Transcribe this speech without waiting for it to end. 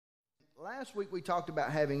Last week we talked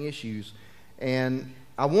about having issues, and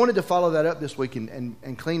I wanted to follow that up this week and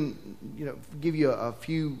give you a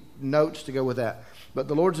few notes to go with that. But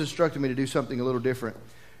the Lord's instructed me to do something a little different.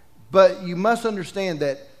 But you must understand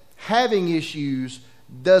that having issues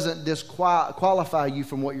doesn't disqualify you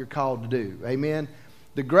from what you're called to do. Amen?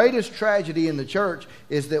 The greatest tragedy in the church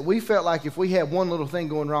is that we felt like if we had one little thing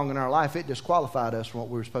going wrong in our life, it disqualified us from what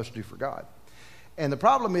we were supposed to do for God. And the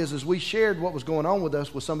problem is we shared what was going on with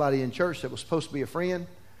us with somebody in church that was supposed to be a friend.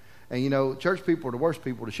 And, church people are the worst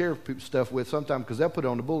people to share stuff with sometimes because they'll put it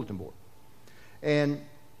on the bulletin board. And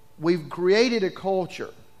we've created a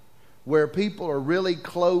culture where people are really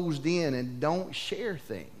closed in and don't share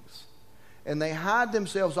things. And they hide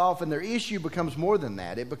themselves off, and their issue becomes more than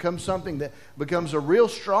that. It becomes something that becomes a real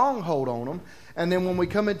stronghold on them. And then when we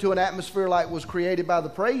come into an atmosphere like was created by the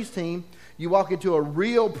praise team, you walk into a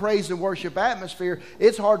real praise and worship atmosphere,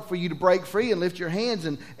 it's hard for you to break free and lift your hands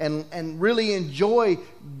and really enjoy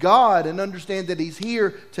God and understand that He's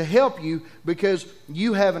here to help you because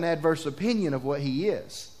you have an adverse opinion of what He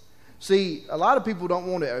is. See, a lot of people don't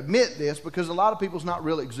want to admit this because a lot of people's not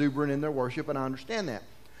real exuberant in their worship, and I understand that.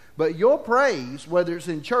 But your praise, whether it's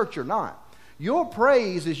in church or not, your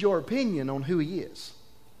praise is your opinion on who He is.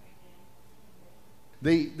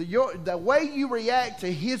 The way you react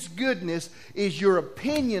to His goodness is your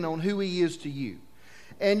opinion on who He is to you.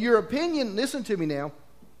 And your opinion, listen to me now,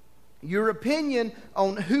 your opinion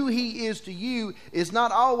on who He is to you is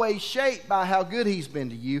not always shaped by how good He's been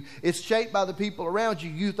to you. It's shaped by the people around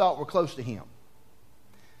you thought were close to Him.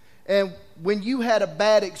 And when you had a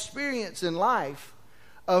bad experience in life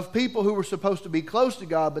of people who were supposed to be close to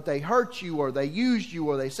God, but they hurt you or they used you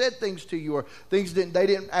or they said things to you or they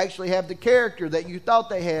didn't actually have the character that you thought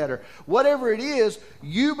they had, or whatever it is,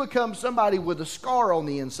 you become somebody with a scar on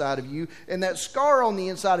the inside of you, and that scar on the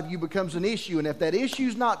inside of you becomes an issue. And if that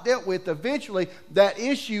issue's not dealt with, eventually that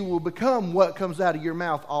issue will become what comes out of your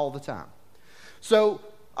mouth all the time. So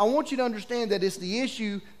I want you to understand that it's the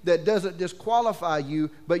issue that doesn't disqualify you,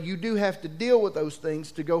 but you do have to deal with those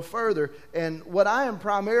things to go further. And what I am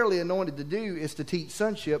primarily anointed to do is to teach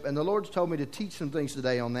sonship, and the Lord's told me to teach some things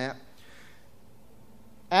today on that.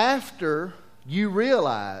 After you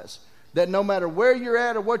realize that no matter where you're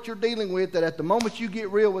at or what you're dealing with, that at the moment you get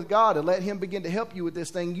real with God and let Him begin to help you with this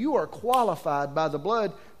thing, you are qualified by the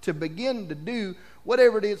blood to begin to do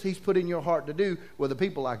whatever it is He's put in your heart to do, whether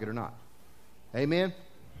people like it or not. Amen?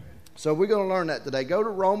 So we're going to learn that today. Go to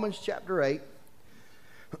Romans chapter 8.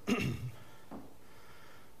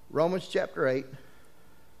 Romans chapter 8.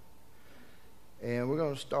 And we're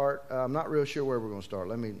going to start. I'm not real sure where we're going to start.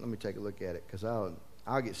 Let me take a look at it because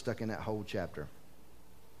I'll get stuck in that whole chapter.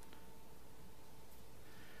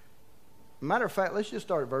 Matter of fact, let's just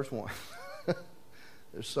start at verse 1.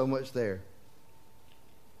 There's so much there.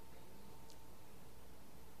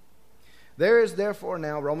 There is therefore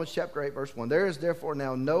now, Romans chapter 8, verse 1, there is therefore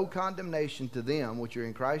now no condemnation to them which are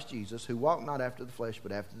in Christ Jesus, who walk not after the flesh,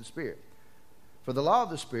 but after the Spirit. For the law of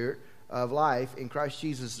the Spirit of life in Christ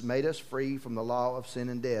Jesus made us free from the law of sin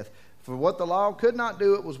and death. For what the law could not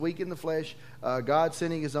do, it was weak in the flesh, God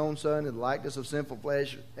sending His own Son in the likeness of sinful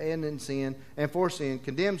flesh and in sin, and for sin,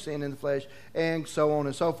 condemned sin in the flesh, and so on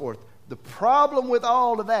and so forth. The problem with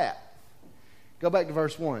all of that, go back to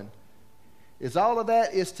verse 1. Is all of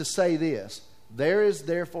that is to say this: there is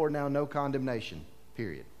therefore now no condemnation,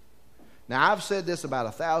 period. Now, I've said this about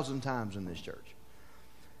 1,000 times in this church.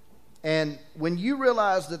 And when you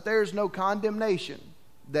realize that there's no condemnation,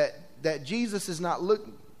 that Jesus is not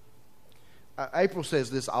looking... April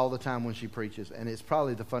says this all the time when she preaches, and it's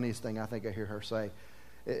probably the funniest thing I think I hear her say.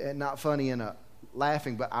 And not funny in a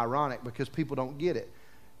laughing, but ironic, because people don't get it.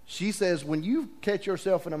 She says, when you catch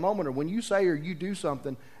yourself in a moment, or when you say or you do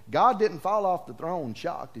something, God didn't fall off the throne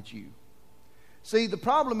shocked at you. See, the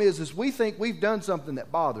problem is we think we've done something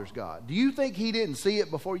that bothers God. Do you think He didn't see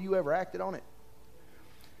it before you ever acted on it?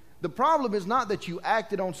 The problem is not that you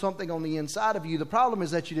acted on something on the inside of you. The problem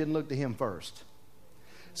is that you didn't look to Him first.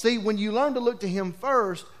 See, when you learn to look to Him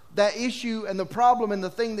first, that issue and the problem and the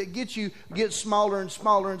thing that gets you gets smaller and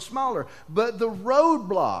smaller and smaller. But the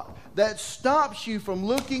roadblock that stops you from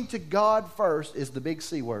looking to God first is the big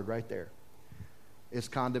C word right there. It's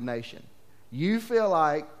condemnation. You feel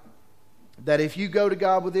like that if you go to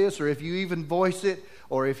God with this, or if you even voice it,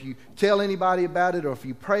 or if you tell anybody about it, or if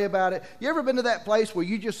you pray about it. You ever been to that place where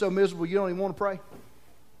you're just so miserable you don't even want to pray?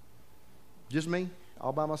 Just me?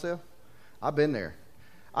 All by myself? I've been there.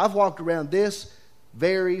 I've walked around this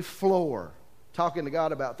very floor talking to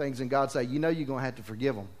God about things, and God say, you're going to have to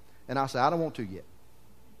forgive them. And I say, I don't want to yet.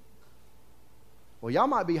 Well, y'all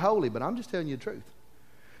might be holy, but I'm just telling you the truth.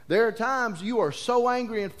 There are times you are so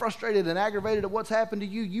angry and frustrated and aggravated at what's happened to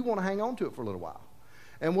you, you want to hang on to it for a little while.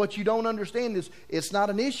 And what you don't understand is it's not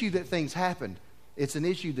an issue that things happened. It's an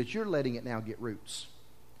issue that you're letting it now get roots.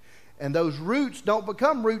 And those roots don't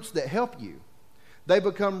become roots that help you. They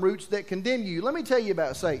become roots that condemn you. Let me tell you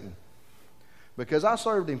about Satan, because I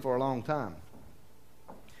served him for a long time.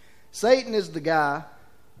 Satan is the guy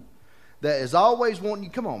that is always wanting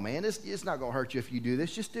you, come on, man, it's not going to hurt you if you do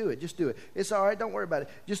this. Just do it. Just do it. It's all right. Don't worry about it.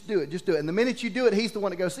 Just do it. Just do it. And the minute you do it, he's the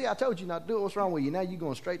one that goes, see, I told you not to do it. What's wrong with you? Now you're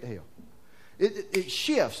going straight to hell. It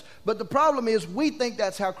shifts. But the problem is we think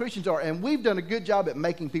that's how Christians are, and we've done a good job at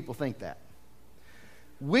making people think that.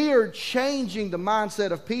 We are changing the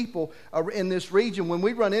mindset of people in this region. When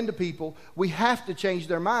we run into people, we have to change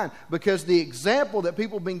their mind, because the example that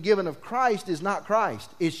people have been given of Christ is not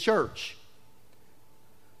Christ. It's church.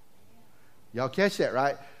 Y'all catch that,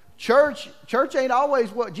 right? Church ain't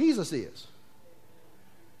always what Jesus is.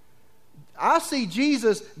 I see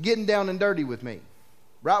Jesus getting down and dirty with me,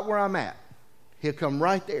 right where I'm at. He'll come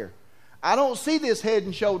right there. I don't see this head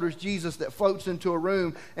and shoulders Jesus that floats into a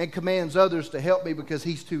room and commands others to help me because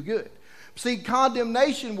he's too good. See,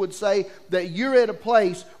 condemnation would say that you're at a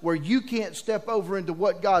place where you can't step over into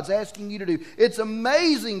what God's asking you to do. It's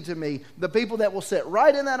amazing to me the people that will sit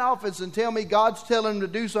right in that office and tell me God's telling them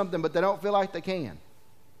to do something, but they don't feel like they can.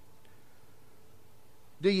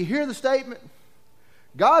 Do you hear the statement?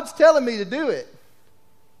 God's telling me to do it,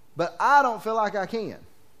 but I don't feel like I can.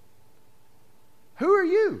 Who are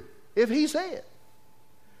you if he said?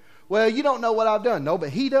 Well, you don't know what I've done. No,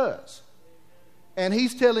 but he does. And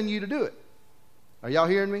he's telling you to do it. Are y'all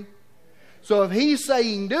hearing me? So if he's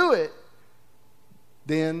saying do it,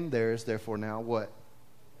 then there is therefore now what?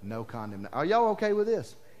 No condemnation. Are y'all okay with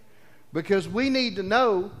this? Because we need to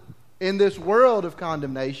know in this world of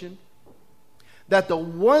condemnation that the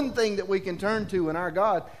one thing that we can turn to in our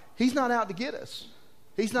God, he's not out to get us.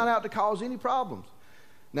 He's not out to cause any problems.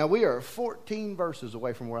 Now, we are 14 verses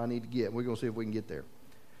away from where I need to get. We're going to see if we can get there.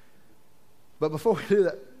 But before we do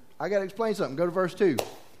that, I got to explain something. Go to verse 2.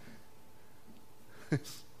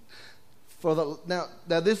 Now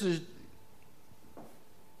this is...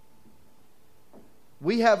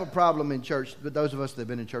 We have a problem in church, but those of us that have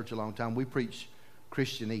been in church a long time, we preach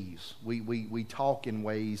Christianese. We talk in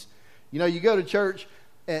ways... You know, you go to church...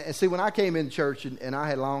 And see, when I came in church and I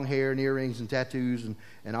had long hair and earrings and tattoos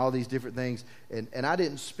and all these different things, and I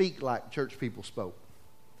didn't speak like church people spoke.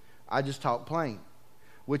 I just talked plain,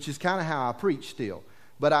 which is kind of how I preach still.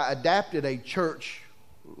 But I adapted a church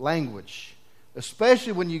language,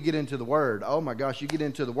 especially when you get into the Word. Oh my gosh, you get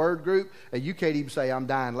into the Word group and you can't even say, I'm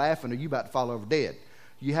dying laughing, or you about to fall over dead.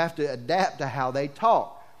 You have to adapt to how they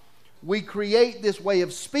talk. We create this way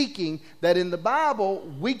of speaking that in the Bible,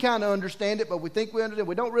 we kind of understand it, but we think we understand it.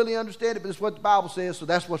 We don't really understand it, but it's what the Bible says, so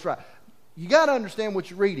that's what's right. You got to understand what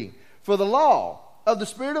you're reading. For the law of the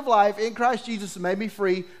Spirit of life in Christ Jesus made me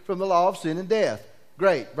free from the law of sin and death.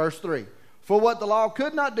 Great. Verse 3. For what the law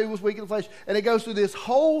could not do was weaken the flesh. And it goes through this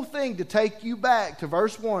whole thing to take you back to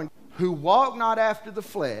verse 1. Who walk not after the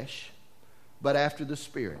flesh, but after the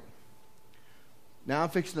Spirit. Now I'm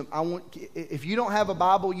fixing them. If you don't have a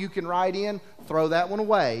Bible you can write in, throw that one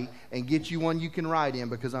away and get you one you can write in,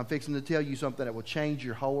 because I'm fixing to tell you something that will change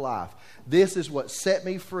your whole life. This is what set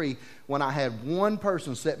me free when I had one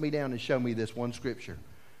person set me down and show me this one scripture.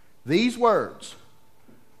 These words,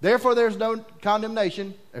 therefore there's no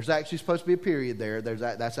condemnation. There's actually supposed to be a period there.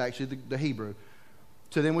 That's actually the Hebrew.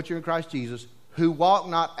 To them which are in Christ Jesus, who walk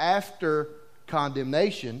not after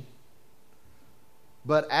condemnation,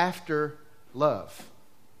 but after love.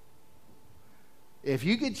 If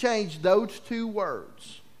you could change those two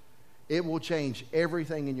words, it will change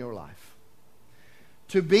everything in your life.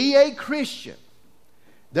 To be a Christian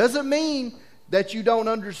doesn't mean that you don't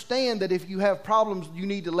understand that if you have problems, you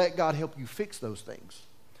need to let God help you fix those things.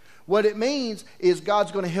 What it means is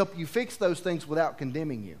God's going to help you fix those things without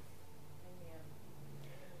condemning you.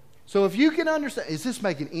 So if you can understand, is this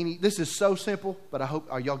making any, this is so simple, but I hope,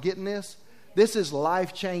 are y'all getting this? This is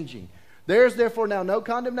life-changing. There is therefore now no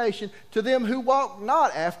condemnation to them who walk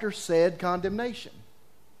not after said condemnation,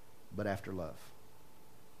 but after love.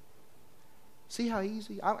 See how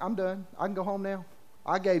easy? I'm done. I can go home now.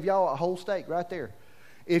 I gave y'all a whole steak right there.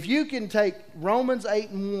 If you can take Romans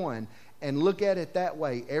 8:1 and look at it that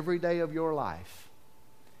way every day of your life,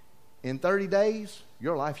 in 30 days,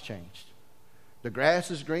 your life's changed. The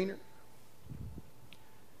grass is greener.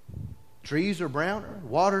 Trees are browner.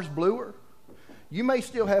 Water's bluer. You may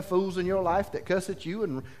still have fools in your life that cuss at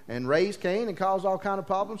you and raise Cain and cause all kind of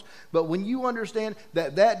problems. But when you understand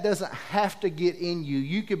that that doesn't have to get in you,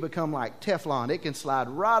 you can become like Teflon. It can slide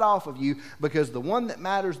right off of you because the one that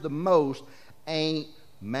matters the most ain't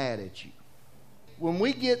mad at you. When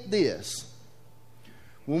we get this,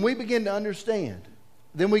 when we begin to understand,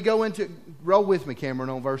 then we go into, roll with me, Cameron,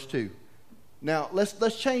 on verse 2. Now,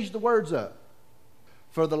 let's change the words up.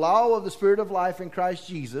 For the law of the Spirit of life in Christ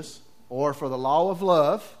Jesus, or for the law of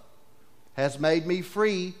love, has made me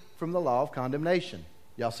free from the law of condemnation.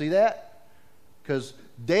 Y'all see that? Because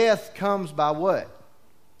death comes by what?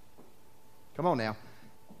 Come on now.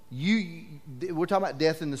 We're talking about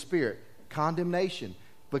death in the spirit. Condemnation.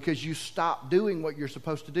 Because you stop doing what you're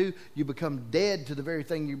supposed to do. You become dead to the very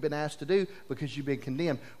thing you've been asked to do because you've been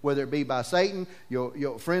condemned. Whether it be by Satan,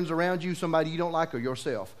 your friends around you, somebody you don't like, or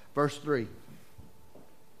yourself. Verse 3.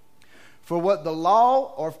 For what the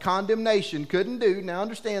law of condemnation couldn't do. Now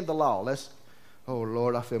understand the law. Oh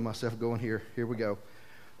Lord, I feel myself going here. Here we go.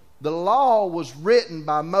 The law was written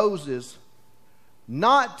by Moses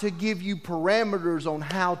not to give you parameters on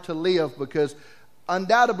how to live, because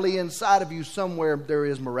undoubtedly inside of you somewhere there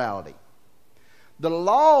is morality. The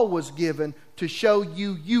law was given to show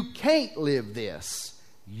you can't live this.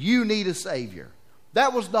 You need a Savior.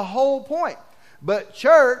 That was the whole point. But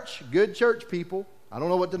church, good church people, I don't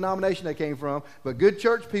know what denomination they came from, but good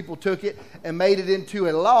church people took it and made it into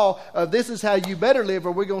a law of this is how you better live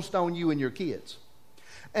or we're going to stone you and your kids.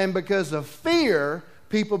 And because of fear,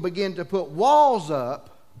 people begin to put walls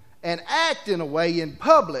up and act in a way in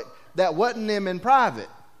public that wasn't them in private.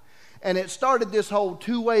 And it started this whole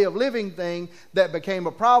two-way of living thing that became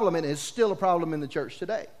a problem and is still a problem in the church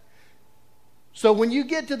today. So when you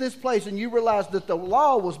get to this place and you realize that the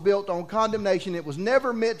law was built on condemnation, it was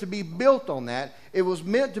never meant to be built on that. It was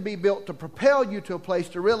meant to be built to propel you to a place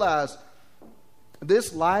to realize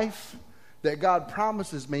this life that God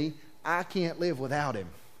promises me, I can't live without Him.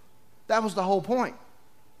 That was the whole point.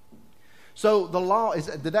 So the law,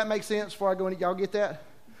 did that make sense before I go into, y'all get that?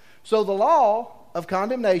 So the law of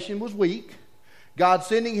condemnation was weak. God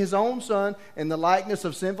sending His own Son in the likeness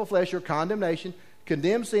of sinful flesh, or condemnation,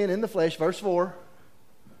 condemned sin in the flesh, verse 4,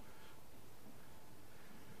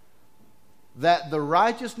 that the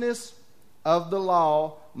righteousness of the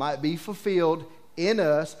law might be fulfilled in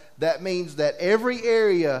us. That means that every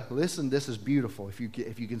area, listen, this is beautiful if you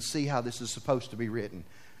can see how this is supposed to be written.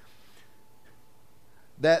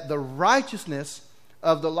 That the righteousness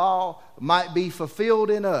of the law might be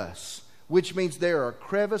fulfilled in us, which means there are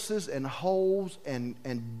crevices and holes and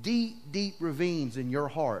deep, deep ravines in your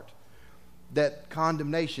heart that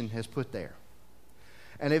condemnation has put there.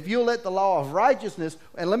 And if you'll let the law of righteousness,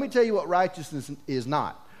 and let me tell you what righteousness is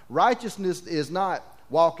not. Righteousness is not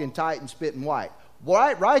walking tight and spitting white.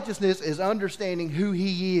 Righteousness is understanding who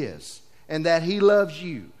He is and that He loves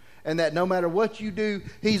you. And that no matter what you do,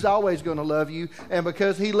 He's always going to love you. And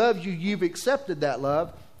because He loves you, you've accepted that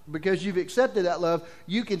love. Because you've accepted that love,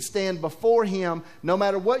 you can stand before Him, no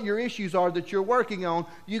matter what your issues are that you're working on,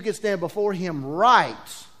 you can stand before Him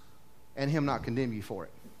right and Him not condemn you for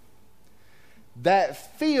it.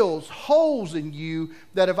 That fills holes in you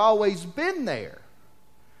that have always been there.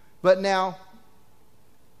 But now,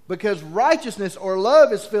 because righteousness or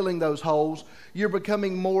love is filling those holes, you're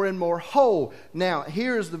becoming more and more whole. Now,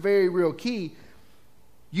 here's the very real key.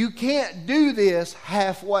 You can't do this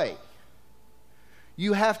halfway.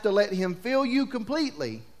 You have to let Him fill you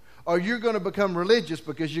completely, or you're going to become religious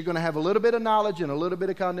because you're going to have a little bit of knowledge and a little bit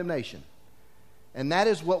of condemnation. And that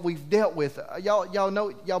is what we've dealt with. Y'all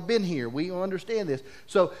know, y'all been here. We understand this.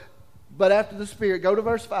 So, but after the Spirit, go to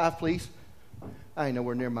verse 5, please. I ain't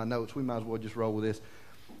nowhere near my notes. We might as well just roll with this.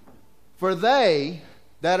 For they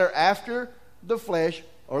that are after the flesh,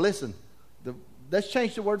 or listen, let's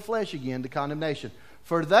change the word flesh again to condemnation.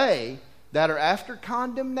 For they that are after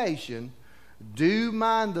condemnation do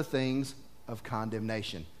mind the things of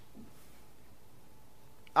condemnation.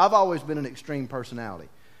 I've always been an extreme personality.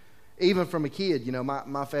 Even from a kid, you know,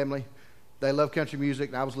 my family, they love country music,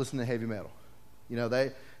 and I was listening to heavy metal. You know,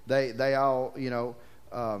 they all, you know,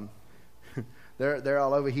 they're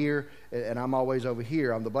all over here, and I'm always over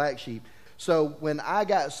here. I'm the black sheep. So when I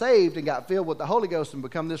got saved and got filled with the Holy Ghost and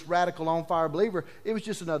become this radical on-fire believer, it was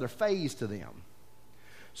just another phase to them.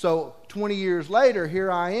 So 20 years later,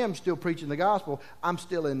 here I am still preaching the gospel. I'm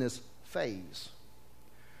still in this phase.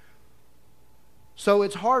 So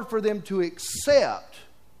it's hard for them to accept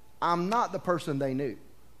I'm not the person they knew,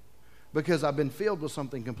 because I've been filled with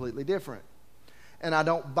something completely different. And I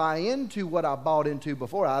don't buy into what I bought into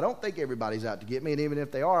before. I don't think everybody's out to get me, and even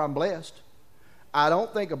if they are, I'm blessed. I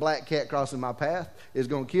don't think a black cat crossing my path is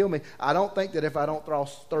going to kill me. I don't think that if I don't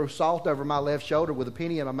throw salt over my left shoulder with a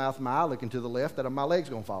penny in my mouth and my eye looking to the left, that my leg's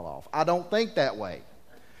going to fall off. I don't think that way.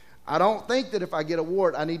 I don't think that if I get a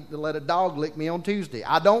wart, I need to let a dog lick me on Tuesday.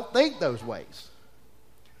 I don't think those ways.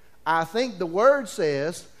 I think the Word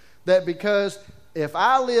says that because if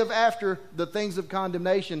I live after the things of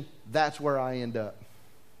condemnation, that's where I end up.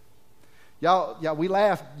 Y'all, we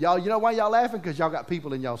laugh. Y'all, you know why y'all laughing? Because y'all got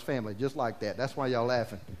people in y'all's family just like that. That's why y'all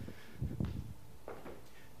laughing.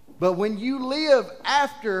 But when you live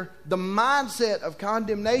after the mindset of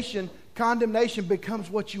condemnation, condemnation becomes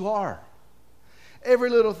what you are. Every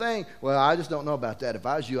little thing. Well, I just don't know about that. If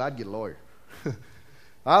I was you, I'd get a lawyer.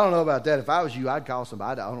 I don't know about that. If I was you, I'd call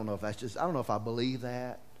somebody. I don't know if that's just, I don't know if I believe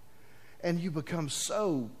that. And you become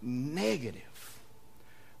so negative.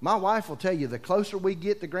 My wife will tell you the closer we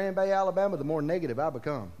get to Grand Bay, Alabama, the more negative I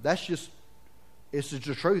become. That's just, it's just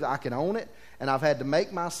the truth. I can own it. And I've had to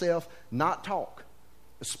make myself not talk,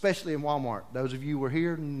 especially in Walmart. Those of you who were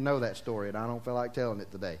here know that story, and I don't feel like telling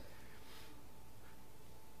it today.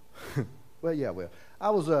 Well, yeah, well. I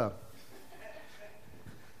was,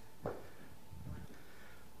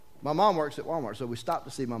 my mom works at Walmart, so we stopped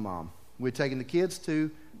to see my mom. We'd taken the kids to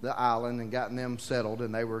the island and gotten them settled,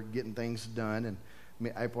 and they were getting things done, and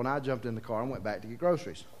April and I jumped in the car and went back to get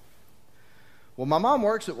groceries. Well, my mom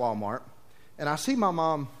works at Walmart, and I see my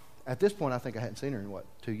mom, at this point I think I hadn't seen her in,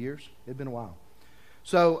 2 years? It'd been a while.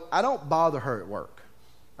 So I don't bother her at work.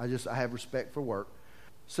 I have respect for work.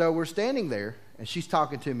 So we're standing there, and she's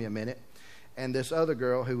talking to me a minute, and this other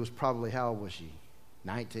girl who was probably, how old was she?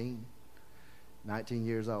 19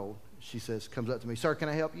 years old. She comes up to me, "Sir, can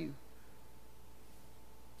I help you?"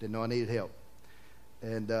 Didn't know I needed help.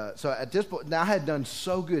 And so at this point, now I had done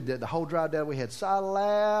so good that the whole drive down we had, so I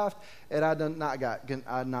laughed, and I'd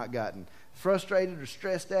not gotten frustrated or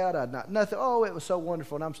stressed out. Nothing. Oh, it was so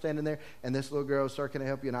wonderful. And I'm standing there, and this little girl, "Sir, can I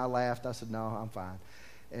help you?" And I laughed. I said, "No, I'm fine."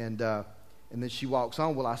 And then she walks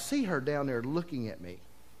on. Well, I see her down there looking at me,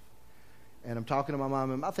 and I'm talking to my mom.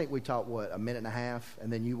 And I think we talked a minute and a half,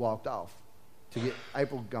 and then you walked off to get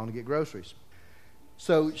April gone to get groceries.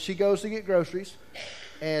 So she goes to get groceries,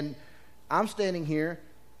 and I'm standing here.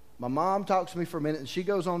 My mom talks to me for a minute, and she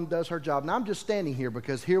goes on and does her job. And I'm just standing here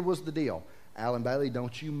because here was the deal. "Alan Bailey,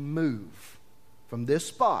 don't you move from this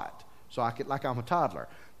spot so I can, like I'm a toddler,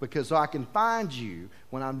 so I can find you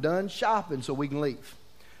when I'm done shopping so we can leave."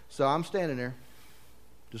 So I'm standing there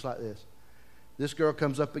just like this. This girl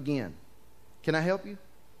comes up again. "Can I help you?"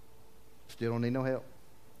 Still don't need no help.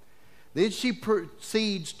 Then she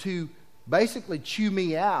proceeds to basically chew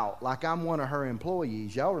me out like I'm one of her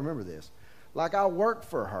employees. Y'all remember this. Like I work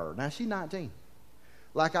for her. Now, she's 19.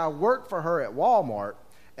 Like I work for her at Walmart,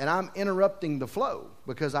 and I'm interrupting the flow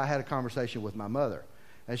because I had a conversation with my mother.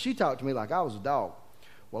 And she talked to me like I was a dog.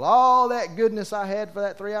 Well, all that goodness I had for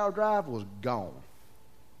that 3-hour drive was gone.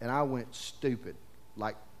 And I went stupid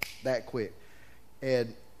like that quick.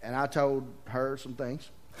 And I told her some things.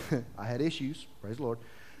 I had issues, praise the Lord.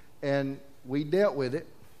 And we dealt with it.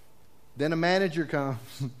 Then a manager comes,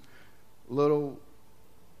 little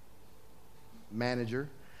manager,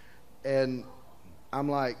 and I'm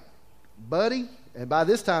like, "Buddy," and by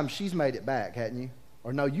this time she's made it back, hadn't you?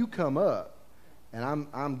 Or no, you come up, and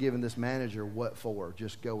I'm giving this manager what for,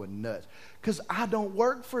 just going nuts, because I don't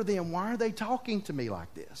work for them. Why are they talking to me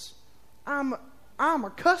like this? I'm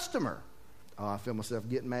a customer. Oh, I feel myself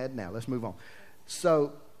getting mad now. Let's move on.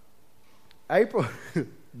 So April.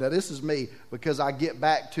 Now, this is me, because I get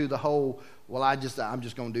back to the whole, well, I'm just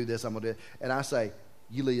going to do this, I'm going to do it. And I say,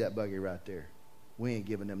 "You leave that buggy right there. We ain't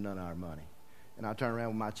giving them none of our money." And I turn around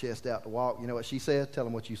with my chest out to walk. You know what she said? Tell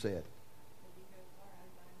them what you said.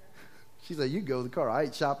 She said, "You go to the car. I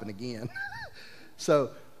ain't shopping again."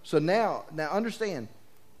 So now understand,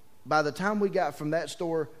 by the time we got from that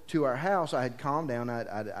store to our house, I had calmed down.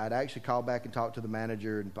 I'd actually called back and talked to the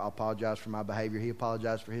manager and apologized for my behavior. He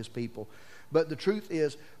apologized for his people. But the truth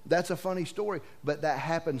is, that's a funny story, but that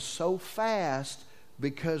happens so fast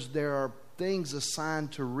because there are things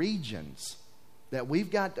assigned to regions that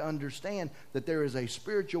we've got to understand that there is a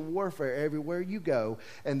spiritual warfare everywhere you go,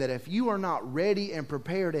 and that if you are not ready and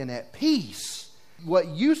prepared and at peace, what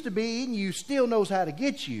used to be in you still knows how to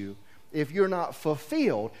get you if you're not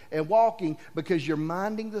fulfilled and walking because you're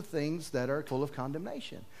minding the things that are full of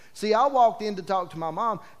condemnation. See, I walked in to talk to my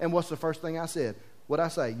mom, and what's the first thing I said? What'd I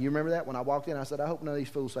say? You remember that? When I walked in, I said, "I hope none of these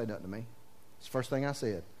fools say nothing to me." It's the first thing I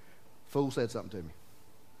said. Fool said something to me.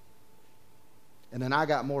 And then I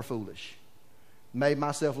got more foolish. Made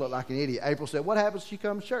myself look like an idiot. April said, "What happens if she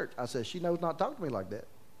comes to church?" I said, "She knows not to talk to me like that."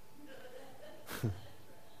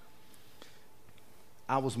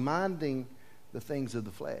 I was minding the things of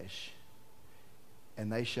the flesh.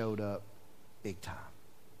 And they showed up big time.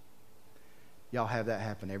 Y'all have that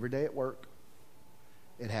happen every day at work.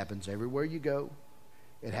 It happens everywhere you go.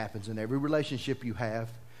 It happens in every relationship you have.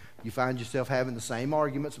 You find yourself having the same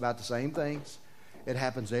arguments about the same things. It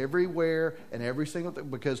happens everywhere and every single thing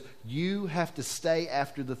because you have to stay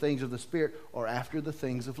after the things of the Spirit or after the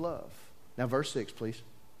things of love. Now, verse 6, please.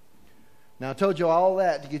 Now, I told you all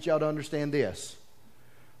that to get y'all to understand this.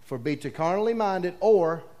 For be to carnally minded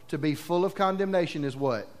or to be full of condemnation is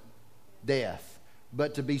what? Death.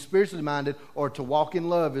 But to be spiritually minded or to walk in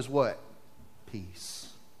love is what?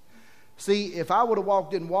 Peace. See, if I would have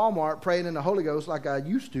walked in Walmart praying in the Holy Ghost like I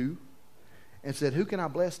used to and said, who can I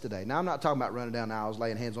bless today? Now, I'm not talking about running down the aisles,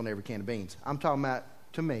 laying hands on every can of beans. I'm talking about,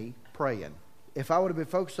 to me, praying. If I would have been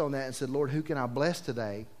focused on that and said, Lord, who can I bless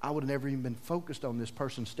today? I would have never even been focused on this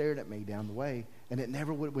person staring at me down the way. And it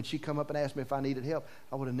never would, when she come up and asked me if I needed help,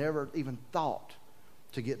 I would have never even thought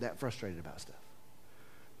to get that frustrated about stuff.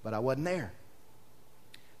 But I wasn't there.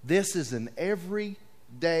 This is an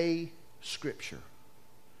everyday scripture.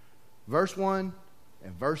 Verse 1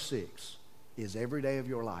 and verse 6 is every day of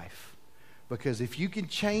your life. Because if you can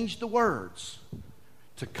change the words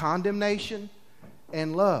to condemnation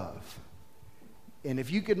and love, and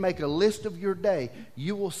if you can make a list of your day,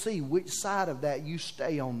 you will see which side of that you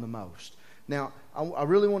stay on the most. Now, I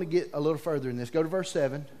really want to get a little further in this. Go to verse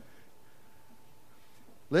 7.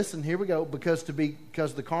 Listen, here we go. Because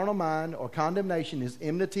the carnal mind or condemnation is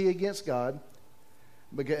enmity against God.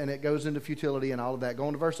 And it goes into futility and all of that. Go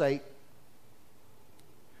on to verse 8.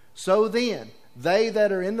 So then, they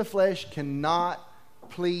that are in the flesh cannot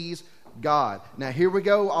please God. Now here we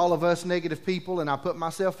go, all of us negative people, and I put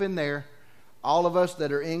myself in there. All of us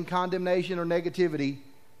that are in condemnation or negativity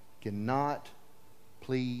cannot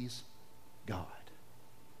please God.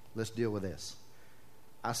 Let's deal with this.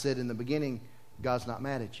 I said in the beginning, God's not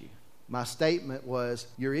mad at you. My statement was,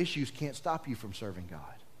 your issues can't stop you from serving God.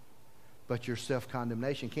 But your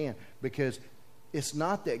self-condemnation can. Because it's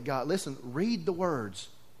not that God... Listen, read the words.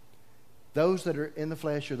 Those that are in the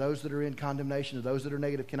flesh or those that are in condemnation or those that are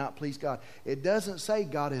negative cannot please God. It doesn't say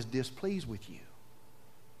God is displeased with you.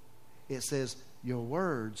 It says your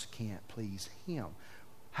words can't please Him.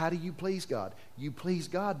 How do you please God? You please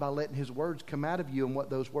God by letting His words come out of you, and what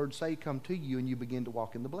those words say come to you, and you begin to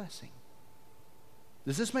walk in the blessing.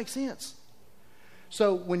 Does this make sense?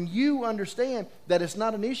 So when you understand that it's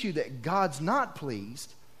not an issue that God's not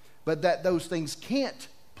pleased, but that those things can't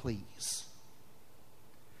please,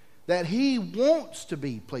 that He wants to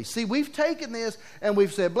be pleased. See, we've taken this and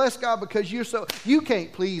we've said, bless God because you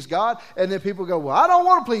can't please God. And then people go, well, I don't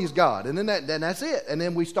want to please God. And then that's it. And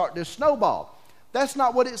then we start this snowball. That's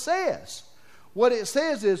not what it says. What it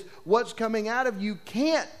says is what's coming out of you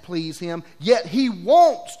can't please Him, yet He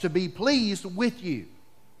wants to be pleased with you.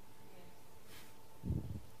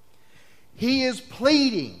 He is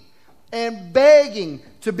pleading and begging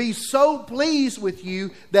to be so pleased with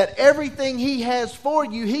you that everything He has for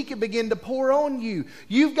you, He can begin to pour on you.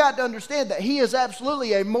 You've got to understand that He is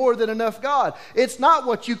absolutely a more than enough God. It's not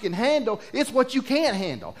what you can handle, it's what you can't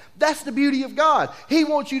handle. That's the beauty of God. He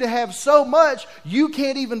wants you to have so much you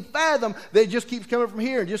can't even fathom that it just keeps coming from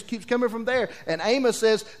here and just keeps coming from there. And Amos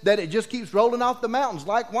says that it just keeps rolling off the mountains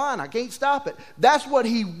like wine. I can't stop it. That's what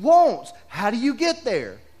He wants. How do you get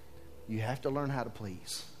there? You have to learn how to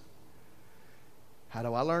please. How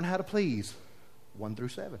do I learn how to please? 1 through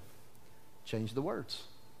 7. Change the words.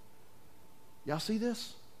 Y'all see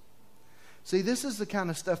this? See, this is the kind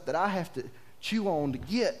of stuff that I have to chew on to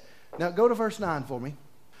get. Now, go to verse 9 for me.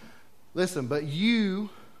 Listen, but you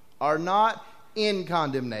are not in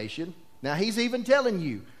condemnation. Now, he's even telling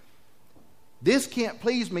you, this can't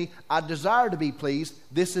please me. I desire to be pleased.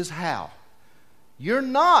 This is how. You're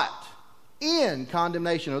not in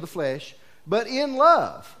condemnation of the flesh, but in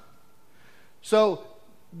love. So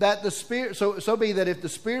that the Spirit, so be that if the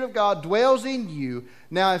Spirit of God dwells in you,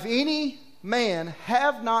 now if any man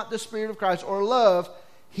have not the Spirit of Christ or love,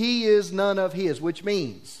 he is none of His, which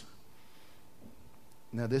means,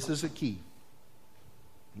 now this is a key.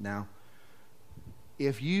 Now,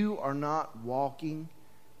 if you are not walking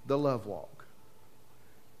the love walk,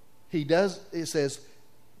 it says,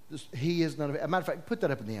 He is none of it. As a matter of fact, put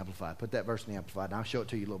that up in the Amplified. Put that verse in the Amplified, and I'll show it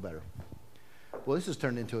to you a little better. Well, this has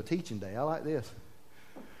turned into a teaching day. I like this.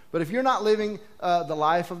 But if you're not living the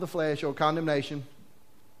life of the flesh or condemnation,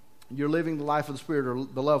 you're living the life of the Spirit or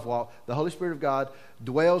the love walk, the Holy Spirit of God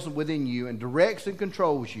dwells within you and directs and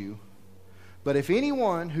controls you. But if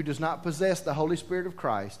anyone who does not possess the Holy Spirit of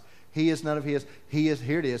Christ, he is none of His. He is,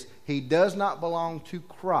 here it is, he does not belong to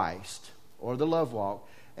Christ or the love walk.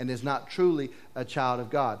 and is not truly a child of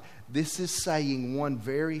God. This is saying one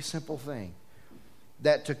very simple thing,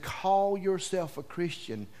 that to call yourself a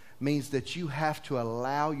Christian means that you have to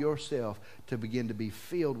allow yourself to begin to be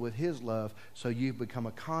filled with His love, so you become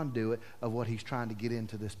a conduit of what He's trying to get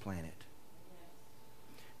into this planet.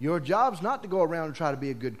 Your job's not to go around and try to be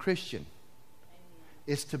a good Christian.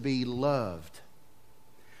 It's to be loved.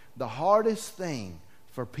 The hardest thing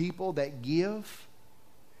for people that give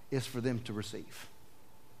is for them to receive.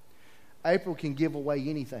 April can give away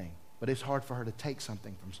anything, but it's hard for her to take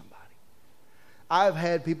something from somebody. I've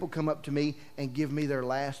had people come up to me and give me their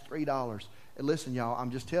last $3. And listen, y'all,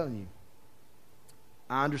 I'm just telling you.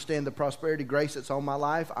 I understand the prosperity grace that's on my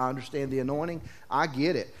life. I understand the anointing. I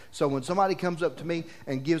get it. So when somebody comes up to me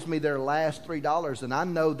and gives me their last $3 and I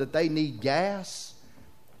know that they need gas,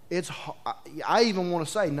 I even want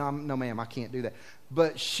to say, no, ma'am, I can't do that.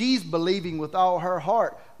 But she's believing with all her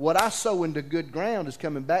heart. What I sow into good ground is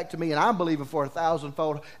coming back to me, and I'm believing for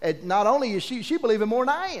 1,000-fold. And not only is she believing more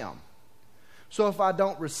than I am. So if I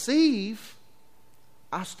don't receive,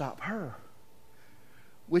 I stop her.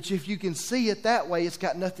 Which, if you can see it that way, it's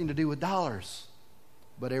got nothing to do with dollars,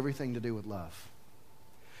 but everything to do with love.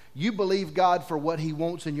 You believe God for what He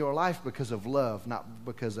wants in your life because of love, not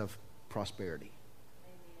because of prosperity.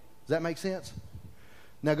 Does that make sense?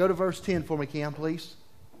 Now go to verse 10 for me, Cam, please.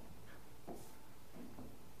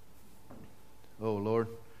 Oh, Lord,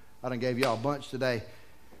 I done gave y'all a bunch today.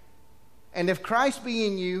 And if Christ be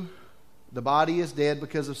in you, the body is dead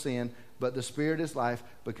because of sin, but the spirit is life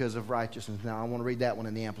because of righteousness. Now, I want to read that one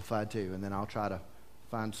in the Amplified too, and then I'll try to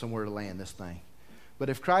find somewhere to land this thing. But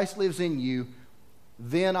if Christ lives in you,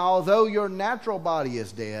 then although your natural body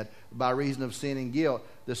is dead by reason of sin and guilt,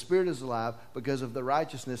 the spirit is alive because of the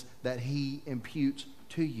righteousness that He imputes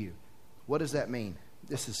to you. What does that mean?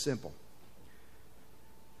 This is simple.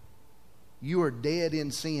 You are dead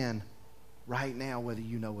in sin right now, whether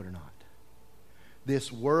you know it or not.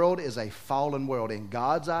 This world is a fallen world. In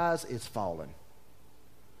God's eyes, it's fallen.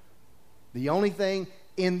 The only thing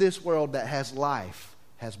in this world that has life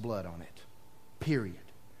has blood on it. Period.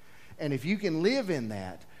 And if you can live in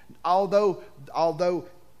that, although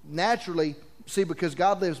naturally, see, because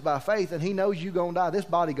God lives by faith and He knows you're going to die, this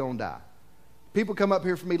body going to die. People come up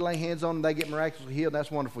here for me to lay hands on them, they get miraculously healed.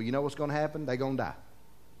 That's wonderful. You know what's going to happen? They're going to die.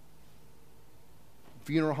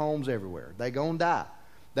 Funeral homes everywhere. They're going to die.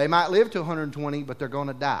 They might live to 120, but they're going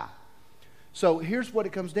to die. So here's what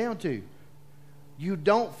it comes down to. You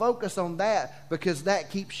don't focus on that, because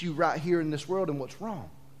that keeps you right here in this world and what's wrong.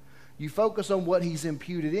 You focus on what He's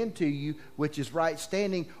imputed into you, which is right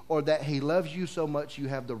standing, or that He loves you so much you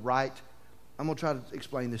have the right. I'm going to try to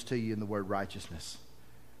explain this to you in the word righteousness.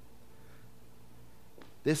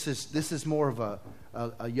 This is more of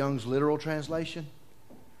a Young's literal translation.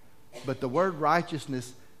 But the word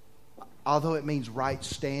righteousness, although it means right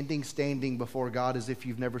standing before God as if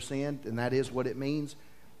you've never sinned, and that is what it means,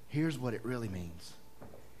 here's what it really means.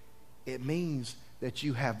 It means that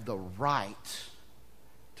you have the right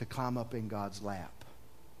to climb up in God's lap.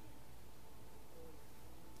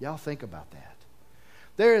 Y'all think about that.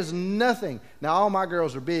 There is nothing. Now, all my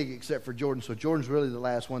girls are big except for Jordan, so Jordan's really the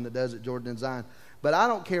last one that does it, Jordan and Zion. But I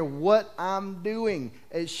don't care what I'm doing.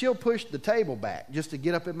 She'll push the table back just to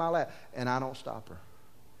get up in my lap, and I don't stop her,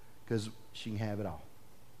 because she can have it all.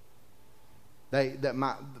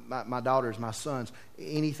 My daughters, my sons,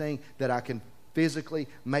 anything that I can physically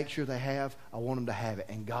make sure they have, I want them to have it.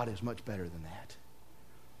 And God is much better than that.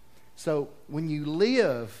 So when you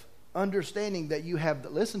live understanding that you have,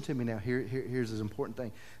 listen to me now, here's this important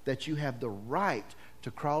thing, that you have the right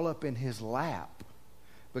to crawl up in His lap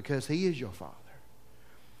because He is your Father.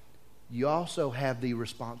 You also have the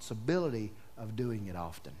responsibility of doing it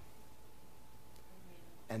often.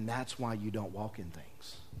 And that's why you don't walk in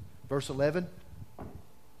things. Verse 11.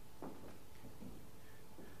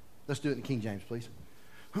 Let's do it in King James, please.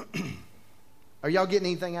 Are y'all getting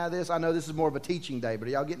anything out of this? I know this is more of a teaching day, but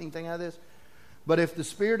are y'all getting anything out of this? But if the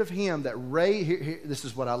Spirit of Him that raised... this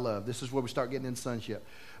is what I love. This is where we start getting in sonship.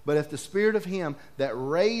 But if the Spirit of Him that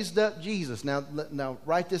raised up Jesus... Now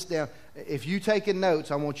write this down. If you're taking notes,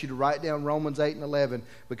 I want you to write down Romans 8 and 11.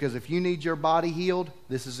 Because if you need your body healed,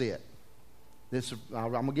 this is it.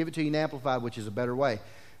 I'm going to give it to you in Amplified, which is a better way.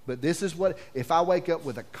 But this is what... If I wake up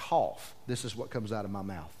with a cough, this is what comes out of my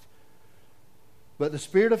mouth. But the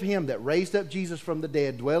Spirit of Him that raised up Jesus from the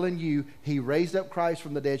dead dwell in you. He raised up Christ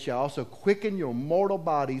from the dead shall also quicken your mortal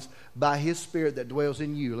bodies by His Spirit that dwells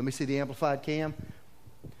in you. Let me see the Amplified, Cam.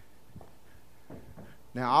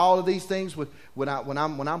 Now, all of these things, when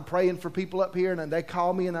I'm praying for people up here and they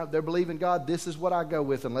call me and they're believing God, this is what I go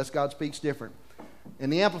with unless God speaks different.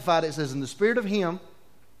 In the Amplified, it says, "In the Spirit of Him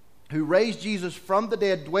who raised Jesus from the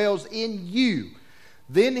dead dwells in you,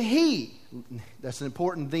 then he, that's an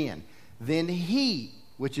important then he,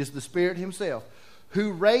 which is the Spirit himself,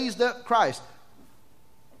 who raised up Christ.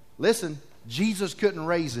 Listen, Jesus couldn't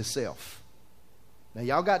raise himself. Now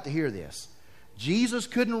y'all got to hear this. Jesus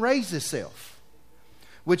couldn't raise himself,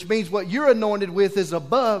 which means what you're anointed with is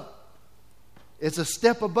above. It's a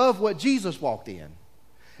step above what Jesus walked in.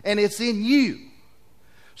 And it's in you.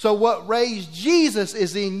 So what raised Jesus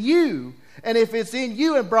is in you. And if it's in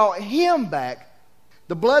you and brought him back,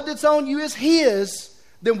 the blood that's on you is his.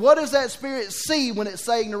 Then what does that Spirit see when it's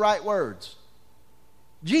saying the right words?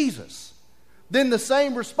 Jesus. Then the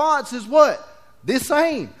same response is what? This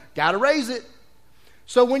same. Got to raise it.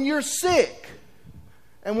 So when you're sick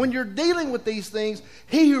and when you're dealing with these things,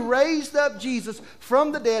 he who raised up Jesus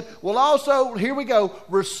from the dead will also, here we go,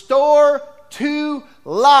 restore to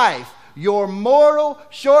life your mortal,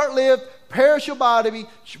 short-lived, perishable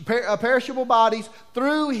bodies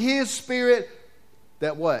through his Spirit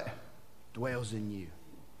that what? Dwells in you.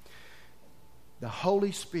 The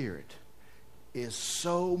Holy Spirit is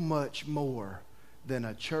so much more than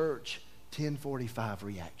a church 1045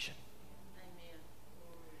 reaction. Amen.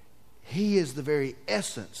 He is the very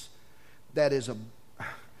essence that is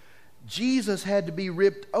Jesus had to be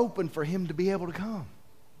ripped open for him to be able to come.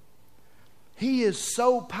 He is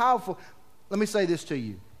so powerful. Let me say this to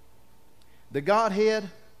you. The Godhead,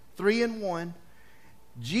 3 in 1,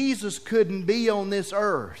 Jesus couldn't be on this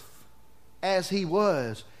earth as he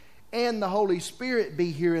was, and the Holy Spirit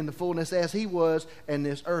be here in the fullness as he was, and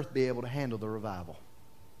this earth be able to handle the revival.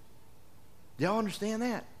 Do y'all understand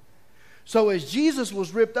that? So as Jesus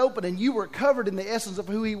was ripped open and you were covered in the essence of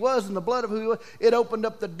who he was and the blood of who he was, it opened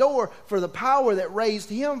up the door for the power that raised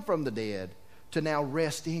him from the dead to now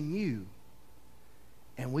rest in you.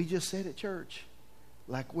 And we just said at church,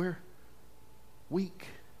 like we're weak.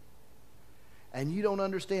 And you don't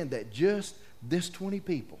understand that just this 20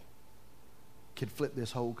 people could flip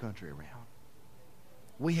this whole country around.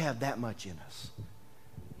 We have that much in us.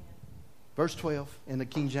 Verse 12 in the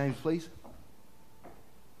King James, please.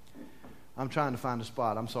 I'm trying to find a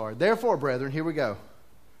spot. I'm sorry. Therefore, brethren, here we go.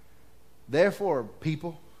 Therefore,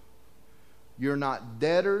 people, you're not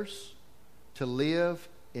debtors to live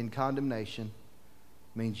in condemnation.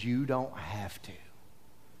 Means you don't have to,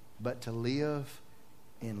 but to live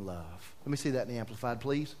in love. Let me see that in the Amplified,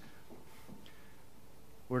 please.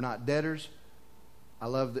 We're not debtors. I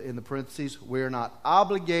love in the parentheses, we're not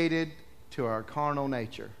obligated to our carnal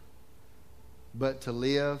nature, but to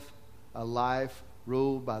live a life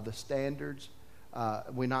ruled by the standards.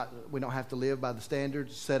 We don't have to live by the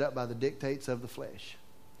standards set up by the dictates of the flesh,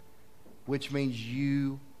 which means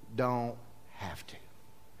you don't have to.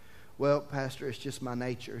 Well, Pastor, it's just my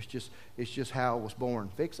nature. It's just how I was born.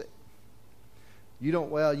 Fix it. You don't,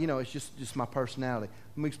 well, you know, it's just my personality.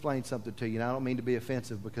 Let me explain something to you. And I don't mean to be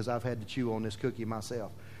offensive because I've had to chew on this cookie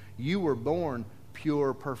myself. You were born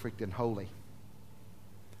pure, perfect, and holy.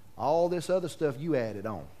 All this other stuff you added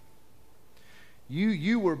on.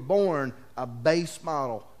 You were born a base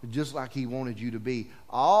model just like he wanted you to be.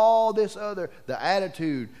 All this other, the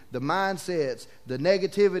attitude, the mindsets, the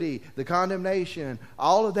negativity, the condemnation,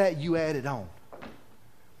 all of that you added on.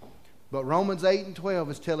 But Romans 8 and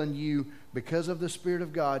 12 is telling you, because of the Spirit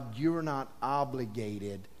of God, you are not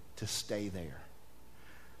obligated to stay there.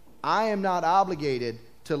 I am not obligated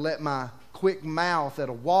to let my quick mouth at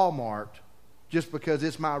a Walmart, just because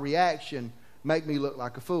it's my reaction, make me look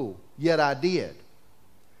like a fool. Yet I did.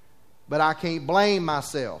 But I can't blame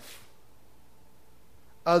myself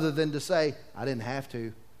other than to say, I didn't have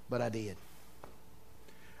to, but I did.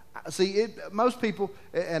 See, most people,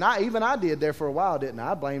 and I did there for a while, didn't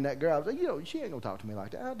I? I blamed that girl. I was like, she ain't going to talk to me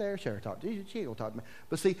like that. How dare she talk to you? She ain't going to talk to me.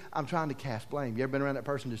 But see, I'm trying to cast blame. You ever been around that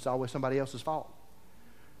person that's always somebody else's fault?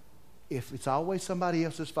 If it's always somebody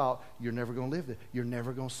else's fault, you're never going to live there. You're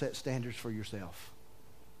never going to set standards for yourself.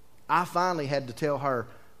 I finally had to tell her,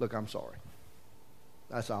 look, I'm sorry.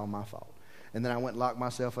 That's all my fault. And then I went and locked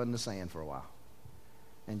myself in the sand for a while.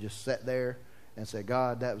 And just sat there and said,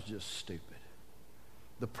 God, that was just stupid.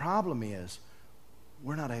 The problem is,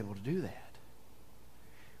 we're not able to do that.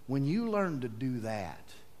 When you learn to do that,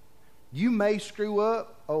 you may screw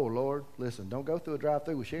up. Oh, Lord, listen, don't go through a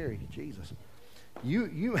drive-through with Sherry. Jesus.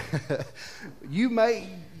 You may,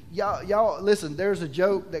 y'all, listen, there's a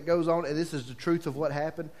joke that goes on, and this is the truth of what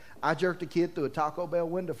happened. I jerked a kid through a Taco Bell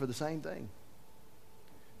window for the same thing.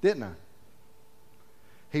 Didn't I?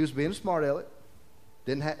 He was being a smart aleck.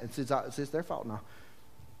 It's their fault now.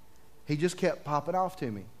 He just kept popping off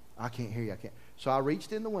to me. I can't hear you. I can't. So I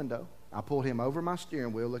reached in the window. I pulled him over my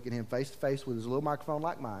steering wheel, looking him face to face with his little microphone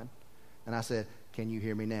like mine. And I said, can you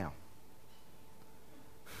hear me now?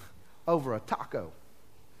 over a taco.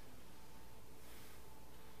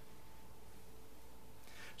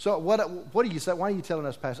 So what do you say? Why are you telling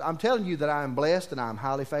us, Pastor? I'm telling you that I am blessed and I'm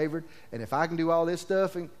highly favored. And if I can do all this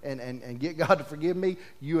stuff and get God to forgive me,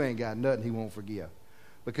 you ain't got nothing He won't forgive.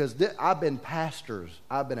 Because I've been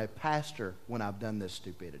a pastor when I've done this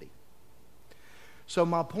stupidity. So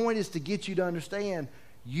my point is to get you to understand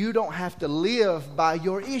you don't have to live by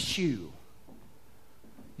your issue.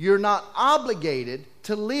 You're not obligated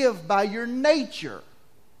to live by your nature.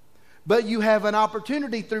 But you have an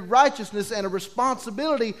opportunity through righteousness and a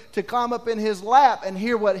responsibility to climb up in His lap and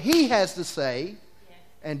hear what He has to say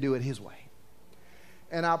and do it His way.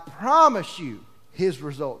 And I promise you, His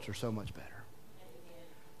results are so much better.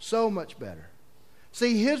 So much better.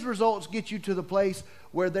 See, His results get you to the place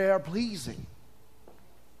where they are pleasing.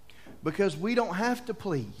 Because we don't have to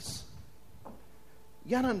please. You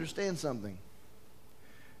got to understand something.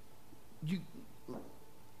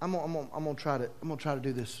 I'm gonna try to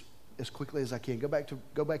do this as quickly as I can. Go back to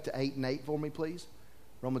 8:8 for me, please.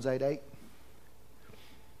 Romans 8:8.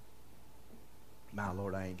 My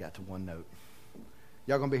Lord, I ain't got to one note.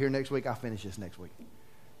 Y'all gonna be here next week? I'll finish this next week.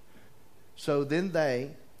 So then they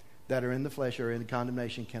that are in the flesh or in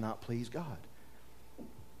condemnation cannot please God.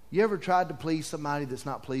 You ever tried to please somebody that's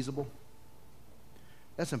not pleasable?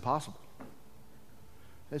 That's impossible.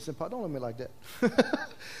 Don't look at me like that.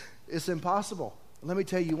 It's impossible. Let me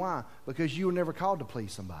tell you why. Because you were never called to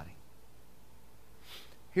please somebody.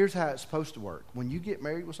 Here's how it's supposed to work. When you get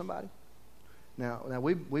married with somebody, now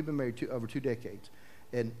we've been married over 2 decades,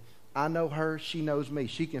 and I know her, she knows me.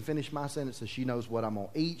 She can finish my sentences. She knows what I'm going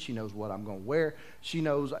to eat. She knows what I'm going to wear. She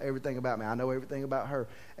knows everything about me. I know everything about her.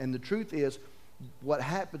 And the truth is, what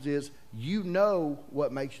happens is, you know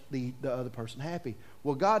what makes the other person happy.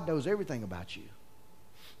 Well, God knows everything about you.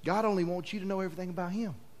 God only wants you to know everything about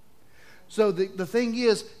Him. So the thing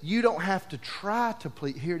is, you don't have to try to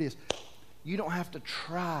please. Here it is. You don't have to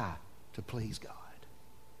try to please God.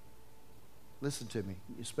 Listen to me,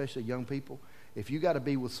 especially young people. If you got to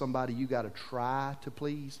be with somebody you got to try to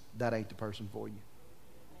please, that ain't the person for you.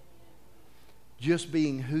 Just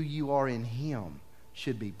being who you are in Him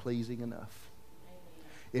should be pleasing enough.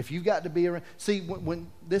 If you've got to be around, see,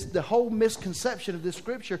 the whole misconception of this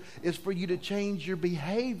scripture is for you to change your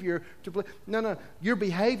behavior to. No, your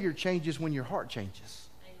behavior changes when your heart changes.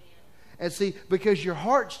 Amen. And see, because your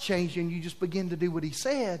heart's changing, you just begin to do what He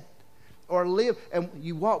said, or live, and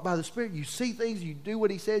you walk by the Spirit. You see things, you do what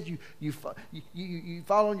He says. You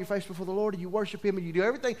fall on your face before the Lord, and you worship Him, and you do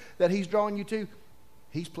everything that He's drawing you to.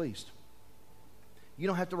 He's pleased. You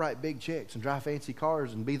don't have to write big checks and drive fancy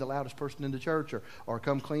cars and be the loudest person in the church or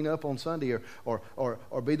come clean up on Sunday or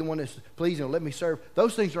be the one that's pleasing or let me serve.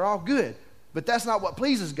 Those things are all good, but that's not what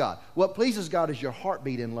pleases God. What pleases God is your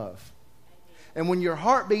heartbeat in love. And when your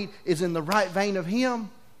heartbeat is in the right vein of Him,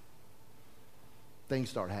 things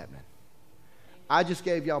start happening. I just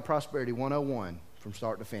gave y'all Prosperity 101 from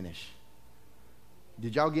start to finish.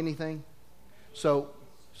 Did y'all get anything? So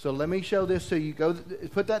let me show this to you. Go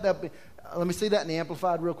put that up. Let me see that in the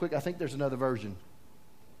Amplified real quick. I think there's another version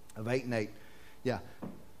of 8 and 8. Yeah.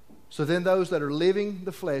 So then those that are living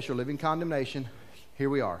the flesh or living condemnation, here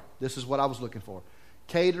we are. This is what I was looking for.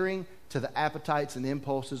 Catering to the appetites and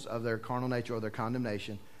impulses of their carnal nature or their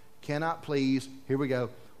condemnation, cannot please, here we go,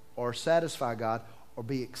 or satisfy God or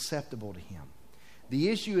be acceptable to Him. The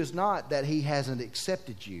issue is not that He hasn't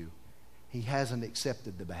accepted you. He hasn't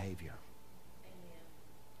accepted the behavior. Amen.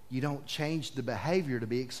 You don't change the behavior to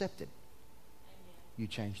be accepted. You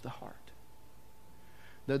change the heart.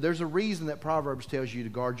 There's a reason that Proverbs tells you to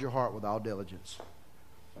guard your heart with all diligence.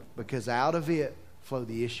 Because out of it flow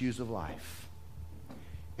the issues of life.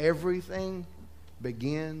 Everything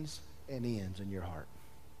begins and ends in your heart.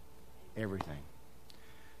 Everything.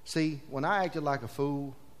 See, when I acted like a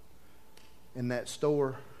fool in that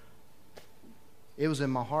store, it was in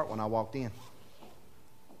my heart when I walked in.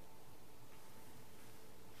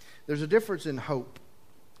 There's a difference in hope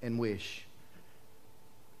and wish.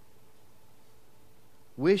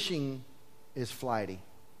 Wishing is flighty.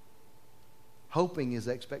 Hoping is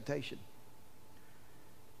expectation.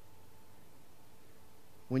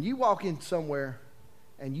 When you walk in somewhere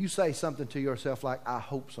and you say something to yourself like, I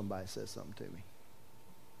hope somebody says something to me,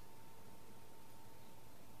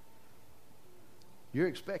 you're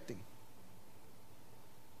expecting.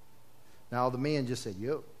 Now, the men just said,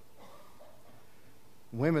 yup.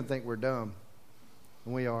 Women think we're dumb,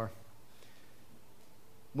 and we are.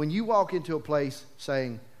 When you walk into a place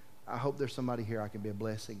saying, I hope there's somebody here I can be a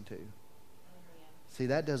blessing to. See,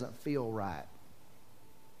 that doesn't feel right.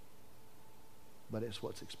 But it's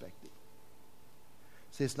what's expected.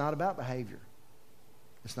 See, it's not about behavior.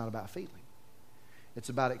 It's not about feeling. It's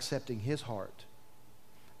about accepting His heart.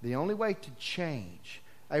 The only way to change,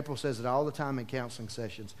 April says it all the time in counseling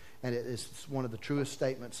sessions, and it's one of the truest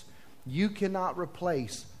statements. You cannot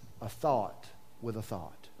replace a thought with a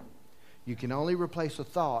thought. You can only replace a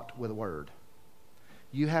thought with a word.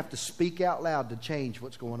 You have to speak out loud to change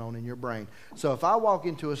what's going on in your brain. So if I walk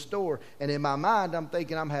into a store and in my mind I'm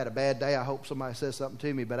thinking I've had a bad day, I hope somebody says something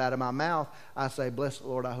to me, but out of my mouth I say, bless the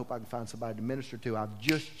Lord, I hope I can find somebody to minister to. I've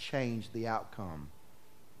just changed the outcome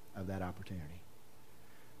of that opportunity.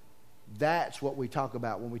 That's what we talk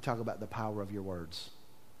about when we talk about the power of your words.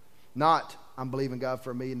 Not, I'm believing God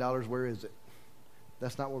for $1 million, where is it?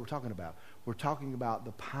 That's not what we're talking about. We're talking about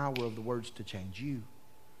the power of the words to change you.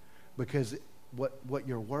 Because what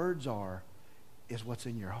your words are is what's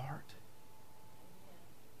in your heart.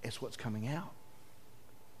 It's what's coming out.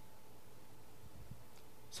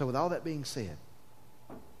 So with all that being said,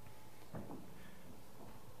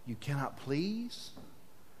 you cannot please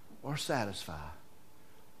or satisfy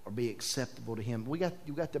or be acceptable to Him.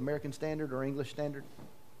 You got the American Standard or English Standard?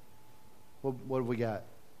 What have we got?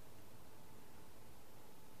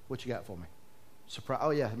 What you got for me? Surprise! Oh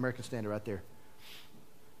yeah, American Standard right there.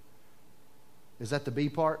 Is that the B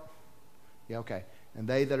part? Yeah, okay. And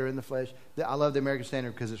they that are in the flesh. I love the American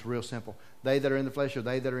Standard because it's real simple. They that are in the flesh or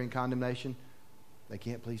they that are in condemnation, they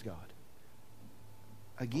can't please God.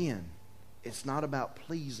 Again, it's not about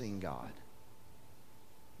pleasing God,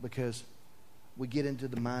 because we get into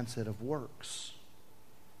the mindset of works.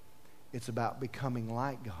 It's about becoming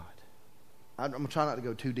like God. I'm going to try not to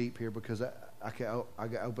go too deep here because I can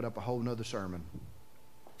open up a whole nother sermon.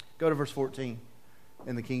 Go to verse 14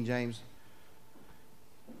 in the King James.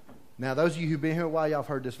 Now, those of you who've been here a while, y'all have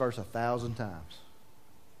heard this verse 1,000 times.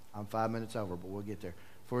 I'm 5 minutes over, but we'll get there.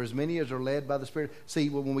 For as many as are led by the Spirit. See,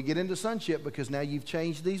 when we get into sonship, because now you've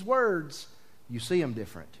changed these words, you see them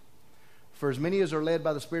different. For as many as are led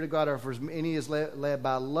by the Spirit of God, or for as many as led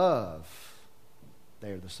by love,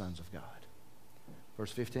 they are the sons of God.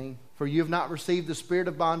 Verse 15. For you have not received the spirit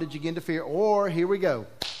of bondage again to fear, or, here we go,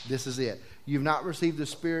 this is it. You've not received the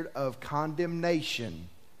spirit of condemnation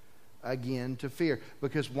again to fear.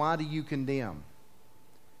 Because why do you condemn?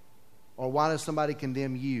 Or why does somebody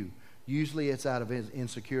condemn you? Usually it's out of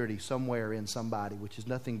insecurity somewhere in somebody, which is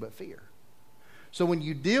nothing but fear. So when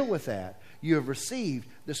you deal with that, you have received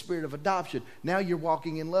the spirit of adoption. Now you're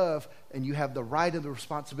walking in love, and you have the right and the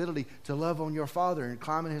responsibility to love on your Father and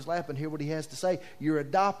climb in His lap and hear what He has to say. You're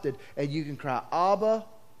adopted, and you can cry, Abba,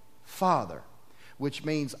 Father, which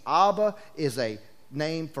means Abba is a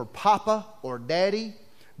name for Papa or Daddy.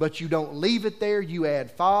 But you don't leave it there. You add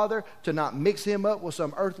Father to not mix Him up with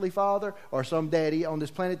some earthly father or some daddy on this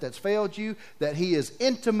planet that's failed you. That He is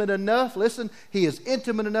intimate enough. Listen, He is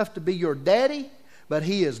intimate enough to be your daddy, but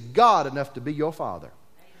He is God enough to be your Father.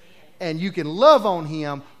 Amen. And you can love on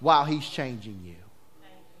Him while He's changing you.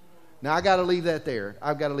 Now, I got to leave that there.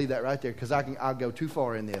 I've got to leave that right there because I'll go too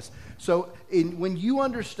far in this. So when you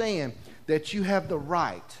understand that you have the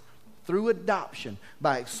right through adoption,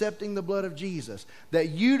 by accepting the blood of Jesus, that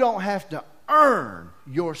you don't have to earn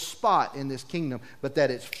your spot in this kingdom, but that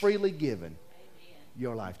it's freely given, amen,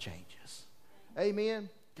 your life changes. Amen.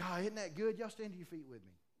 God, isn't that good? Y'all stand to your feet with me.